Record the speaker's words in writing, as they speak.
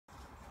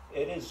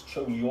it is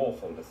truly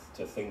awful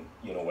to think,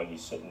 you know, when you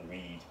sit and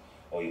read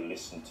or you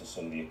listen to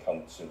some of the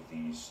accounts of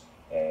these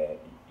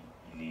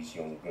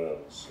young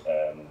girls,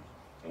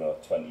 you know,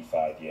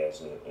 25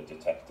 years a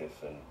detective,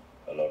 and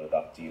a lot of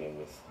that dealing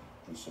with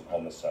gruesome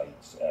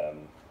homicides.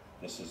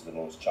 This is the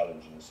most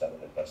challenging set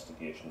of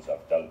investigations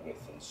I've dealt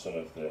with, and some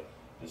of the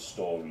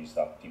stories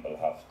that people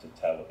have to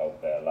tell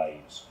about their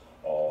lives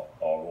are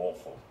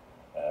awful.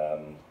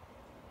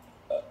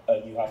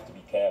 And you have to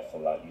be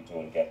careful that you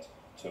don't get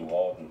too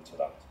hardened to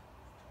that.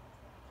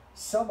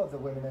 Some of the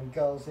women and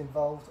girls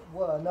involved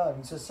were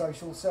known to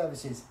social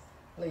services,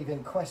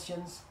 leaving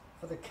questions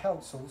for the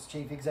council's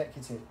chief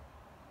executive.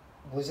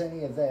 Was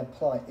any of their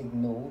plight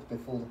ignored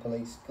before the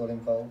police got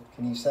involved?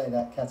 Can you say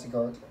that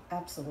categorically?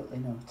 Absolutely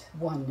not.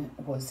 One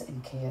was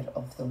in care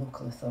of the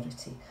local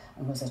authority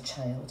and was a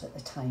child at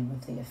the time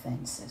of the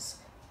offences.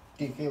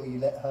 Do you feel you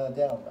let her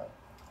down though?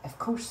 Of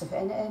course, if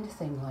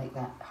anything like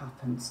that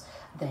happens,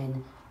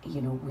 then,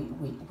 you know,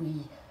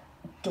 we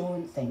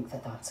don't think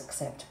that that's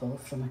acceptable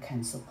from a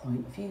council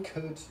point of view.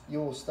 Could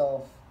your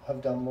staff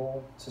have done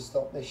more to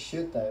stop this?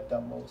 Should they have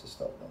done more to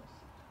stop this?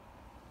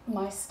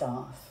 My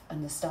staff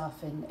and the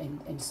staff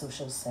in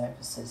social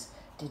services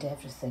did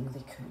everything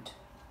they could.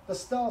 The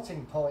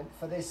starting point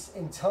for this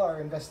entire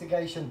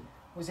investigation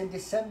was in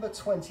December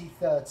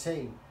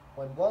 2013,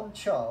 when one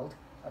child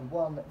and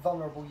one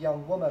vulnerable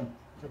young woman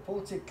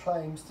reported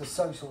claims to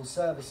social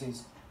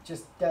services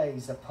just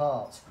days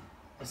apart.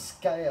 The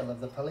scale of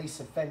the police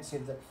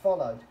offensive that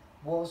followed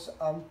was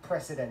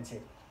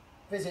unprecedented.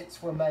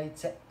 Visits were made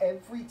to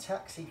every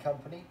taxi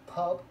company,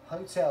 pub,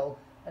 hotel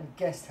and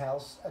guest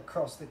house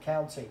across the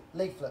county.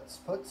 Leaflets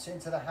put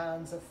into the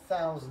hands of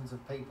thousands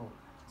of people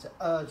to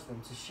urge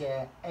them to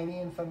share any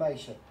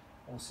information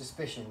or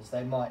suspicions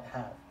they might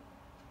have.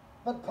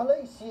 But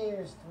police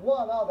used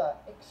one other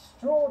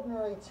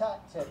extraordinary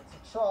tactic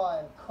to try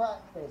and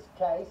crack this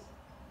case,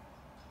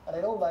 and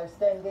it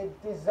almost ended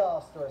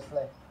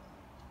disastrously.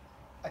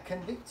 A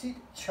convicted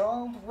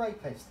child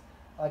rapist,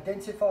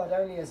 identified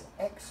only as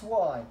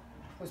XY,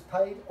 was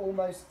paid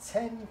almost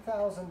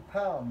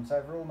 £10,000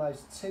 over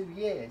almost 2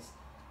 years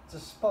to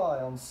spy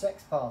on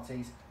sex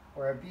parties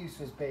where abuse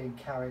was being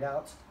carried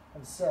out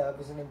and serve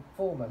as an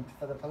informant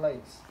for the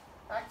police.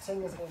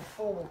 Acting as an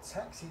informal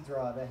taxi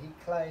driver, he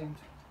claimed,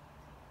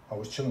 I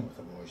was chilling with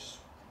the boys.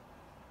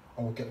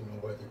 I would get them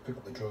know where they pick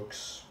up the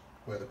drugs,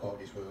 where the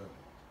parties were.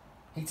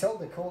 He told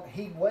the court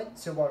he went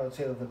to one or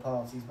two of the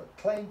parties but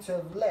claimed to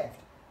have left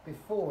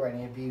before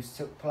any abuse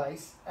took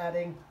place,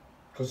 adding,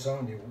 because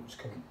I knew what was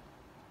coming,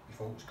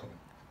 before it was coming.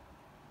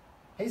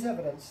 His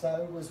evidence,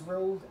 though, was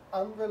ruled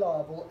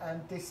unreliable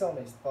and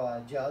dishonest by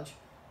a judge.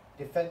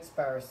 Defence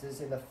barristers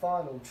in the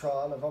final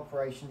trial of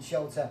Operation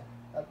Shelter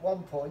at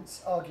one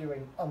point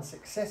arguing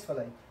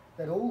unsuccessfully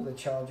that all the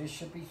charges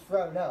should be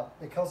thrown out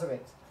because of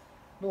it.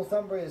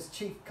 Northumbria's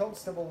Chief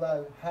Constable,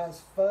 though,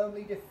 has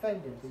firmly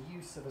defended the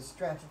use of a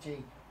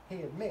strategy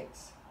he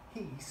admits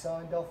he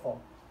signed off on.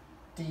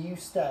 Do you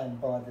stand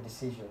by the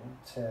decision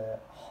to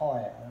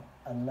hire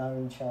a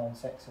known child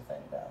sex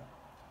offender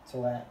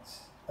to act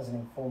as an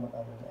informant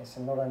on this,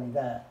 and not only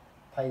that,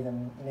 pay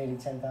them nearly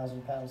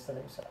 £10,000 to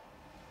do so?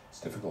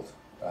 It's difficult.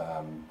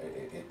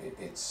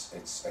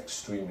 It's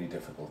extremely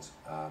difficult.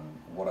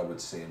 What I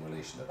would say in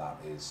relation to that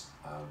is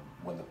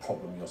when the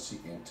problem you're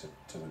seeking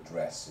to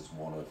address is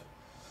one of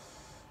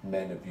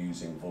men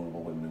abusing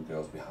vulnerable women and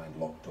girls behind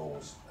locked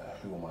doors,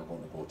 who am I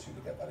going to go to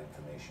get that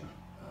information?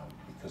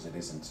 Because it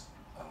isn't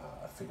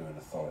a figure in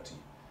authority.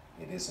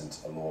 It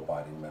isn't a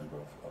law-abiding member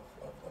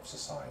of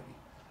society.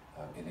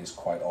 It is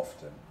quite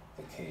often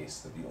the case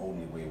that the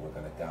only way we're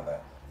going to gather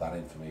that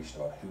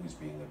information about who is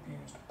being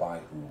abused, by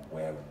who,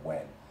 where and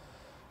when,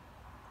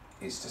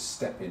 is to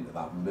step into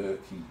that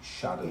murky,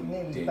 shadowy,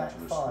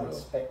 dangerous world.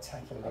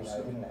 Spectacularly,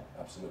 absolutely, though, didn't it?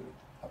 Absolutely,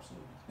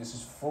 absolutely. This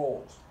is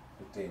fraught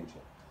with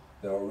danger.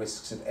 There are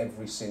risks at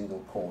every single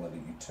corner that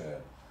you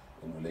turn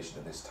in relation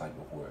to this type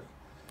of work.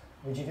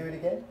 Would you do it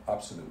again?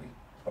 Absolutely.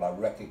 But I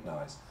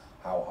recognise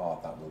how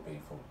hard that will be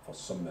for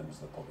some members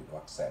of the public to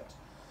accept.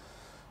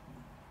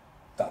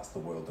 That's the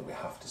world that we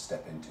have to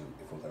step into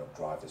if we're going to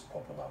drive this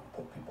problem out and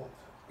put people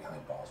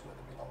behind bars where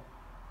they belong.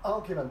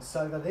 Arguments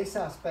over this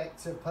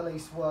aspect of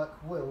police work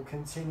will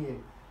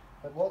continue,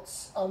 but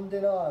what's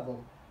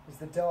undeniable is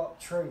the dark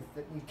truth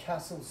that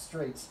Newcastle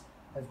streets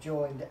have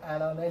joined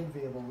an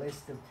unenviable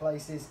list of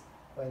places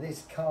where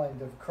this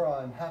kind of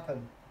crime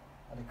happened,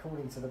 and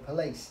according to the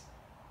police,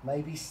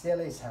 maybe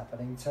still is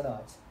happening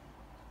tonight.